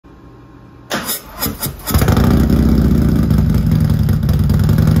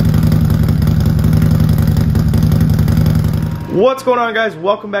What's going on, guys?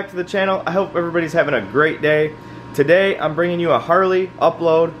 Welcome back to the channel. I hope everybody's having a great day. Today I'm bringing you a Harley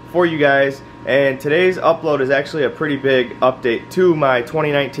upload for you guys, and today's upload is actually a pretty big update to my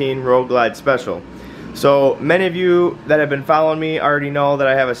 2019 Road Glide Special. So many of you that have been following me already know that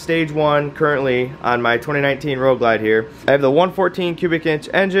I have a stage 1 currently on my 2019 Road Glide here. I have the 114 cubic inch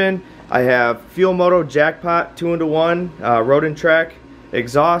engine. I have Fuel Moto Jackpot 2-in-1 Road and Track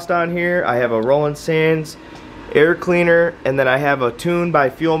exhaust on here. I have a Roland Sands air cleaner, and then I have a tune by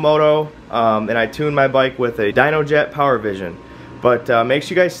Fuel Moto, and I tune my bike with a DynoJet Power Vision. But make sure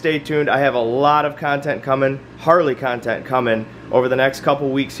you guys stay tuned. I have a lot of content coming, Harley content coming over the next couple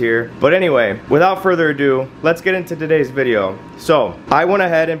weeks here. But anyway, without further ado, let's get into today's video. So I went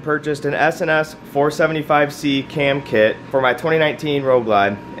ahead and purchased an S&S 475C cam kit for my 2019 Road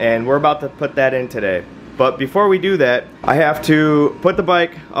Glide, and we're about to put that in today. But before we do that, I have to put the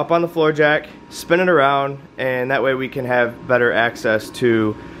bike up on the floor jack, spin it around, and that way we can have better access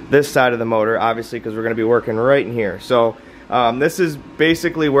to this side of the motor, obviously, because we're going to be working right in here. So this is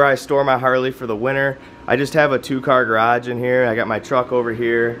basically where I store my Harley for the winter. I just have a 2-car garage in here. I got my truck over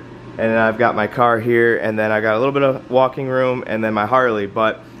here, and then I've got my car here, and then I got a little bit of walking room, and then my Harley.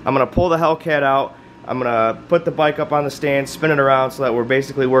 But I'm going to pull the Hellcat out. I'm going to put the bike up on the stand, spin it around so that we're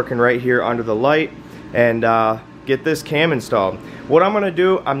basically working right here under the light, and get this cam installed. What I'm going to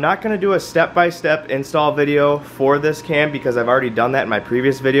do, I'm not going to do a step-by-step install video for this cam because I've already done that in my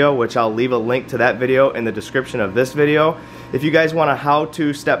previous video, which I'll leave a link to that video in the description of this video. If you guys want a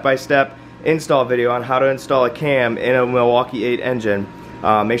how-to step-by-step install video on how to install a cam in a Milwaukee 8 engine,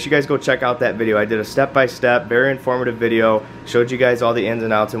 make sure you guys go check out that video. I did a step-by-step, very informative video, showed you guys all the ins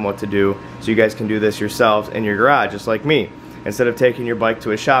and outs and what to do, so you guys can do this yourselves in your garage, just like me, instead of taking your bike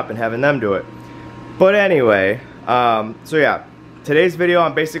to a shop and having them do it. But anyway, so yeah, today's video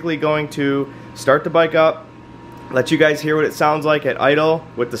I'm basically going to start the bike up, let you guys hear what it sounds like at idle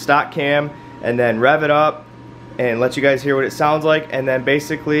with the stock cam, and then rev it up and let you guys hear what it sounds like, and then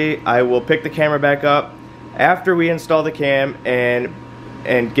basically I will pick the camera back up after we install the cam and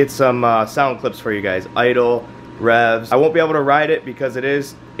get some sound clips for you guys, idle, revs. I won't be able to ride it because it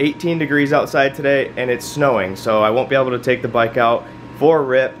is 18 degrees outside today and it's snowing, so I won't be able to take the bike out for a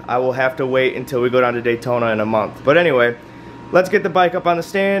rip. I will have to wait until we go down to Daytona in a month. But anyway, let's get the bike up on the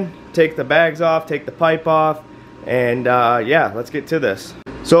stand, take the bags off, take the pipe off, and yeah, let's get to this.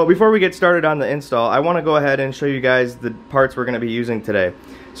 So before we get started on the install, I want to go ahead and show you guys the parts we're going to be using today.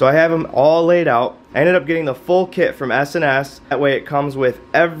 So I have them all laid out. I ended up getting the full kit from S&S. That way it comes with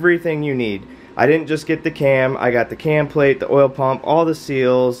everything you need. I didn't just get the cam, I got the cam plate, the oil pump, all the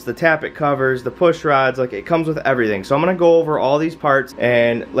seals, the tappet covers, the push rods, like it comes with everything. So I'm going to go over all these parts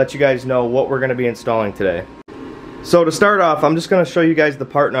and let you guys know what we're going to be installing today. So to start off, I'm just going to show you guys the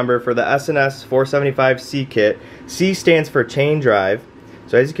part number for the S&S 475C kit. C stands for chain drive.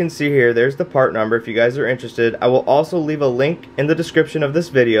 So as you can see here, there's the part number if you guys are interested. I will also leave a link in the description of this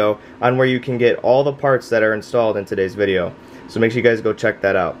video on where you can get all the parts that are installed in today's video. So make sure you guys go check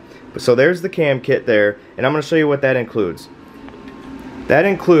that out. So there's the cam kit there, and I'm going to show you what that includes. That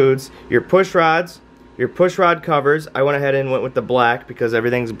includes your push rods, your push rod covers. I went ahead and went with the black because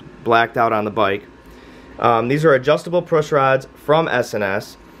everything's blacked out on the bike. These are adjustable push rods from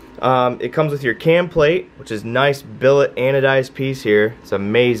S&S. It comes with your cam plate, which is nice billet anodized piece here. It's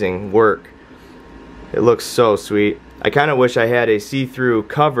amazing work. It looks so sweet. I kind of wish I had a see-through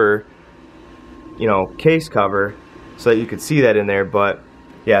cover, you know, case cover, so that you could see that in there, but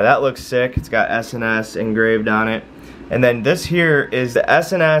yeah, that looks sick. It's got S&S engraved on it. And then this here is the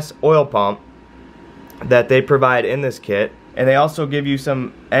S&S oil pump that they provide in this kit. And they also give you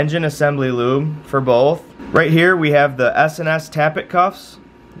some engine assembly lube for both. Right here we have the S&S tappet cuffs,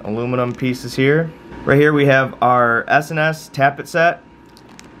 aluminum pieces here. Right here we have our S&S tappet set.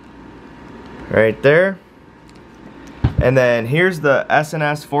 Right there. And then here's the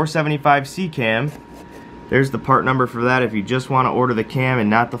S&S 475C cam. There's the part number for that if you just want to order the cam and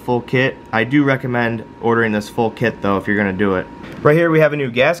not the full kit. I do recommend ordering this full kit though if you're going to do it. Right here we have a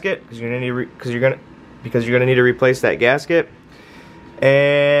new gasket because you're going to need to replace that gasket.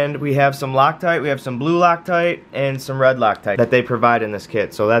 And we have some Loctite. We have some blue Loctite and some red Loctite that they provide in this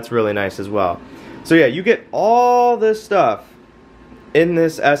kit. So that's really nice as well. So yeah, you get all this stuff in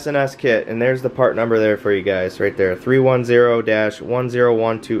this S&S kit, and there's the part number there for you guys right there,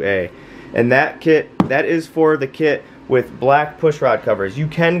 310-1012A. And that kit, that is for the kit with black pushrod covers. You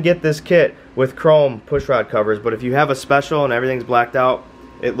can get this kit with chrome pushrod covers, but if you have a special and everything's blacked out,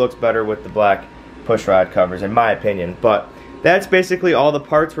 it looks better with the black pushrod covers, in my opinion. But that's basically all the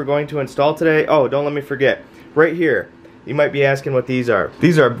parts we're going to install today. Oh, don't let me forget. Right here, you might be asking what these are.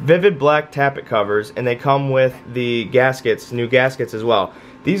 These are vivid black tappet covers, and they come with the gaskets, new gaskets as well.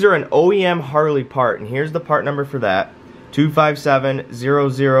 These are an OEM Harley part, and here's the part number for that,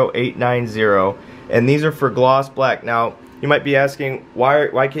 257-00890, and these are for gloss black. Now, you might be asking,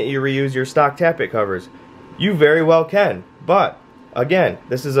 why can't you reuse your stock tappet covers? You very well can, but again,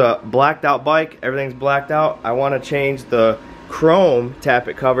 this is a blacked out bike, everything's blacked out. I want to change the chrome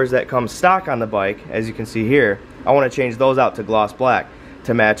tappet covers that come stock on the bike, as you can see here. I want to change those out to gloss black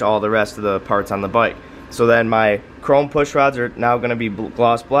to match all the rest of the parts on the bike. So then my chrome push rods are now going to be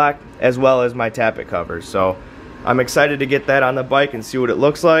gloss black, as well as my tappet covers. So I'm excited to get that on the bike and see what it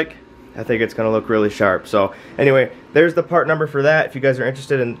looks like. I think it's going to look really sharp. So anyway, there's the part number for that if you guys are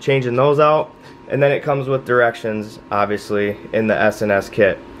interested in changing those out. And then it comes with directions, obviously, in the S&S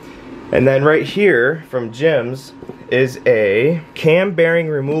kit. And then right here from Jim's is a cam bearing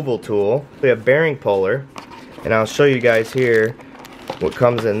removal tool. We have bearing puller, and I'll show you guys here what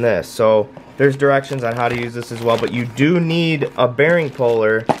comes in this. So there's directions on how to use this as well, but you do need a bearing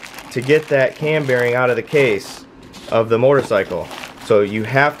puller to get that cam bearing out of the case of the motorcycle. So you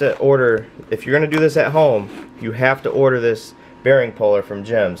have to order, if you're going to do this at home, you have to order this bearing puller from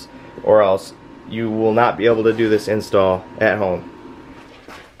Jim's, or else you will not be able to do this install at home.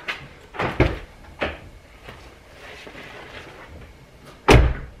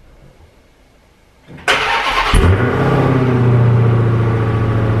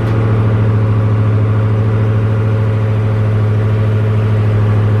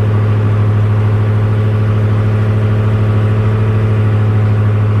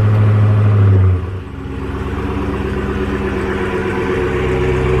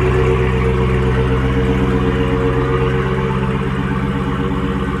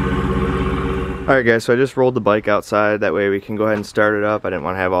 Alright guys, so I just rolled the bike outside, that way we can go ahead and start it up. I didn't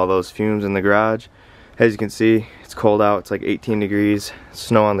want to have all those fumes in the garage. As you can see, it's cold out, it's like 18 degrees,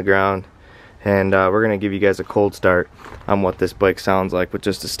 snow on the ground, and we're going to give you guys a cold start on what this bike sounds like with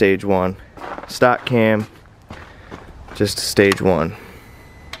just a stage 1. Stock cam, just a stage 1.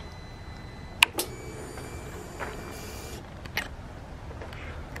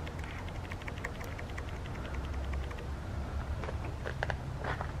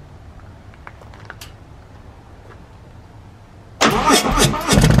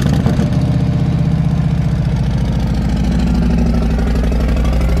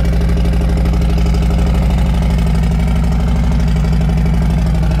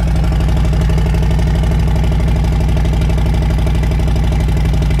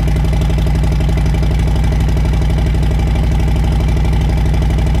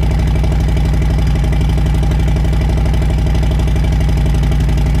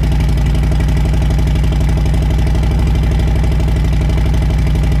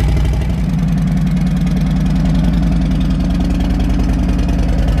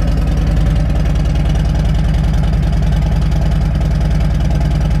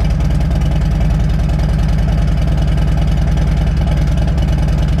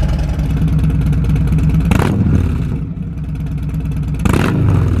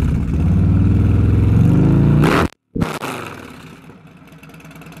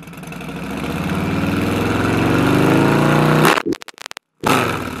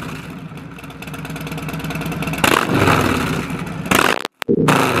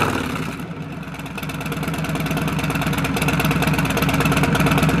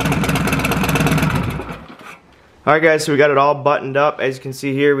 Alright guys, so we got it all buttoned up. As you can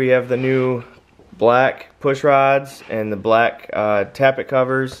see here, we have the new black push rods and the black tappet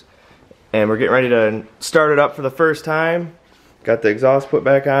covers, and we're getting ready to start it up for the first time. Got the exhaust put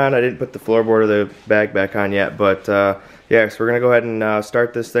back on. I didn't put the floorboard or the bag back on yet, but yeah, so we're gonna go ahead and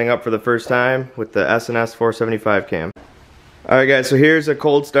start this thing up for the first time with the S&S 475 cam. Alright guys, so here's a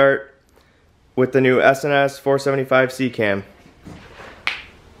cold start with the new S&S 475C cam.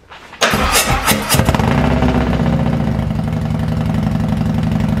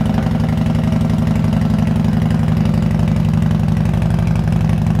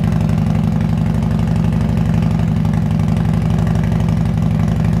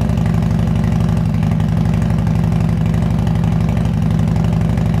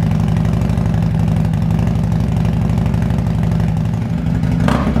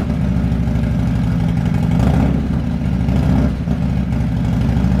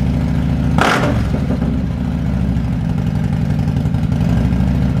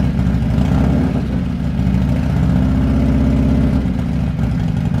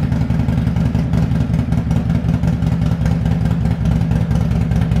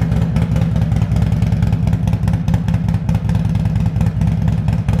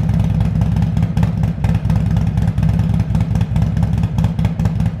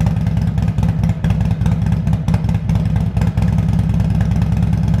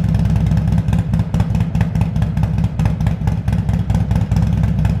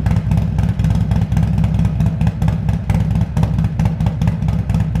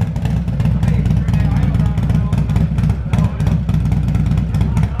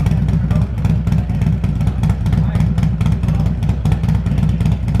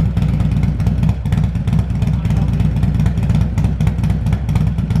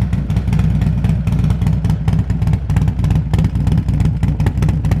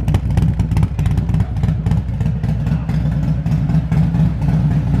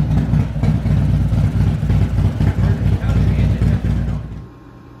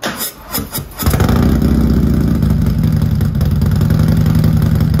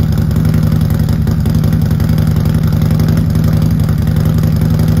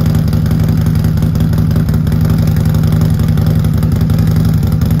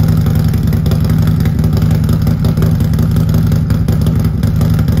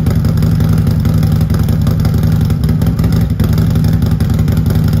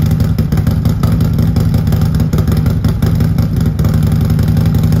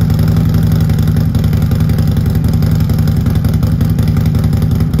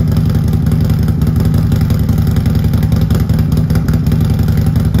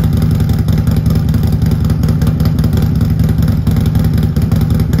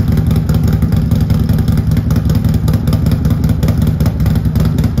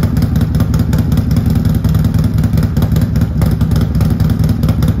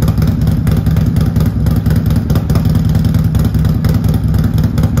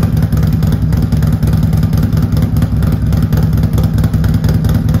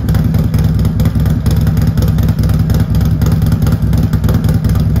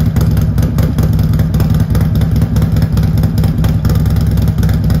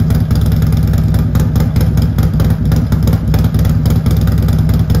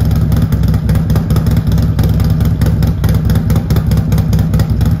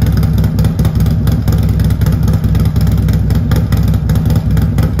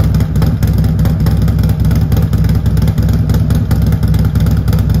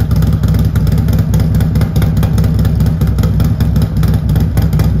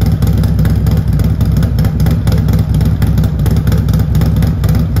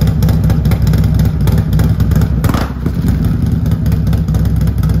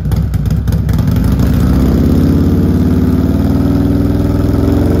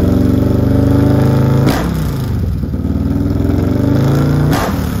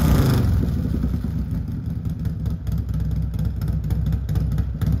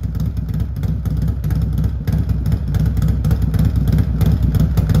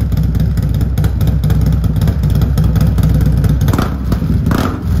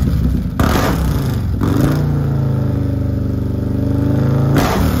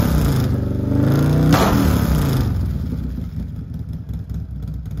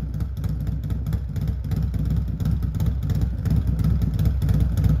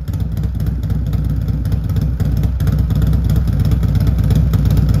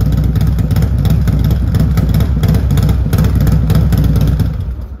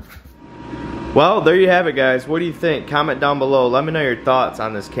 Well, there you have it, guys. What do you think? Comment down below. Let me know your thoughts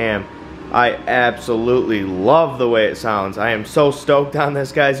on this cam. I absolutely love the way it sounds. I am so stoked on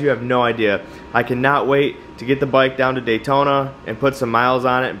this, guys. You have no idea. I cannot wait to get the bike down to Daytona and put some miles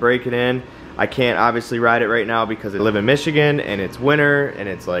on it and break it in. I can't obviously ride it right now because I live in Michigan and it's winter and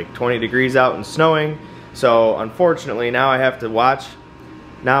it's like 20 degrees out and snowing. So unfortunately now I have to watch.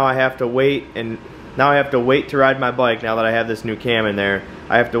 Now I have to wait, and now I have to wait to ride my bike now that I have this new cam in there.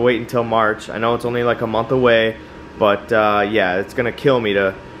 I have to wait until March. I know it's only like a month away, but yeah, it's gonna kill me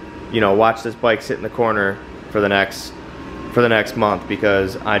to, you know, watch this bike sit in the corner for the next month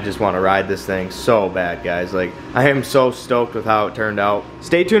because I just want to ride this thing so bad, guys. Like, I am so stoked with how it turned out.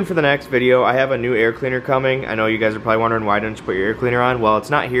 Stay tuned for the next video. I have a new air cleaner coming. I know you guys are probably wondering, why didn't you put your air cleaner on? Well, it's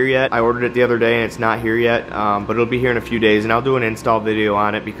not here yet. I ordered it the other day and it's not here yet, but it'll be here in a few days, and I'll do an install video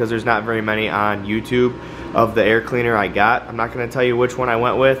on it because there's not very many on YouTube of the air cleaner I got. I'm not going to tell you which one I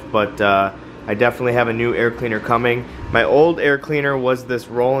went with, but I definitely have a new air cleaner coming. My old air cleaner was this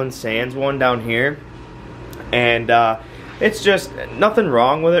Roland Sands one down here, and it's just nothing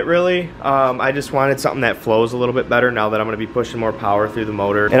wrong with it really. I just wanted something that flows a little bit better now that I'm going to be pushing more power through the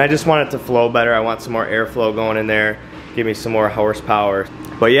motor, and I just want it to flow better. I want some more airflow going in there, give me some more horsepower.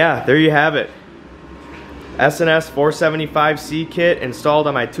 But yeah, there you have it. S&S 475C kit installed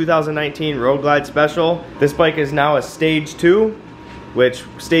on my 2019 Road Glide Special. This bike is now a Stage 2, which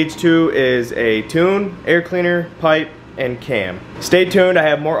Stage 2 is a tune, air cleaner, pipe, and cam. Stay tuned, I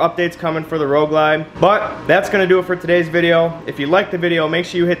have more updates coming for the Road Glide. But that's gonna do it for today's video. If you liked the video, make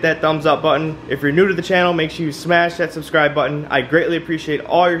sure you hit that thumbs up button. If you're new to the channel, make sure you smash that subscribe button. I greatly appreciate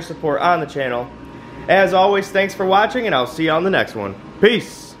all your support on the channel. As always, thanks for watching, and I'll see you on the next one.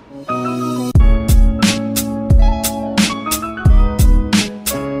 Peace!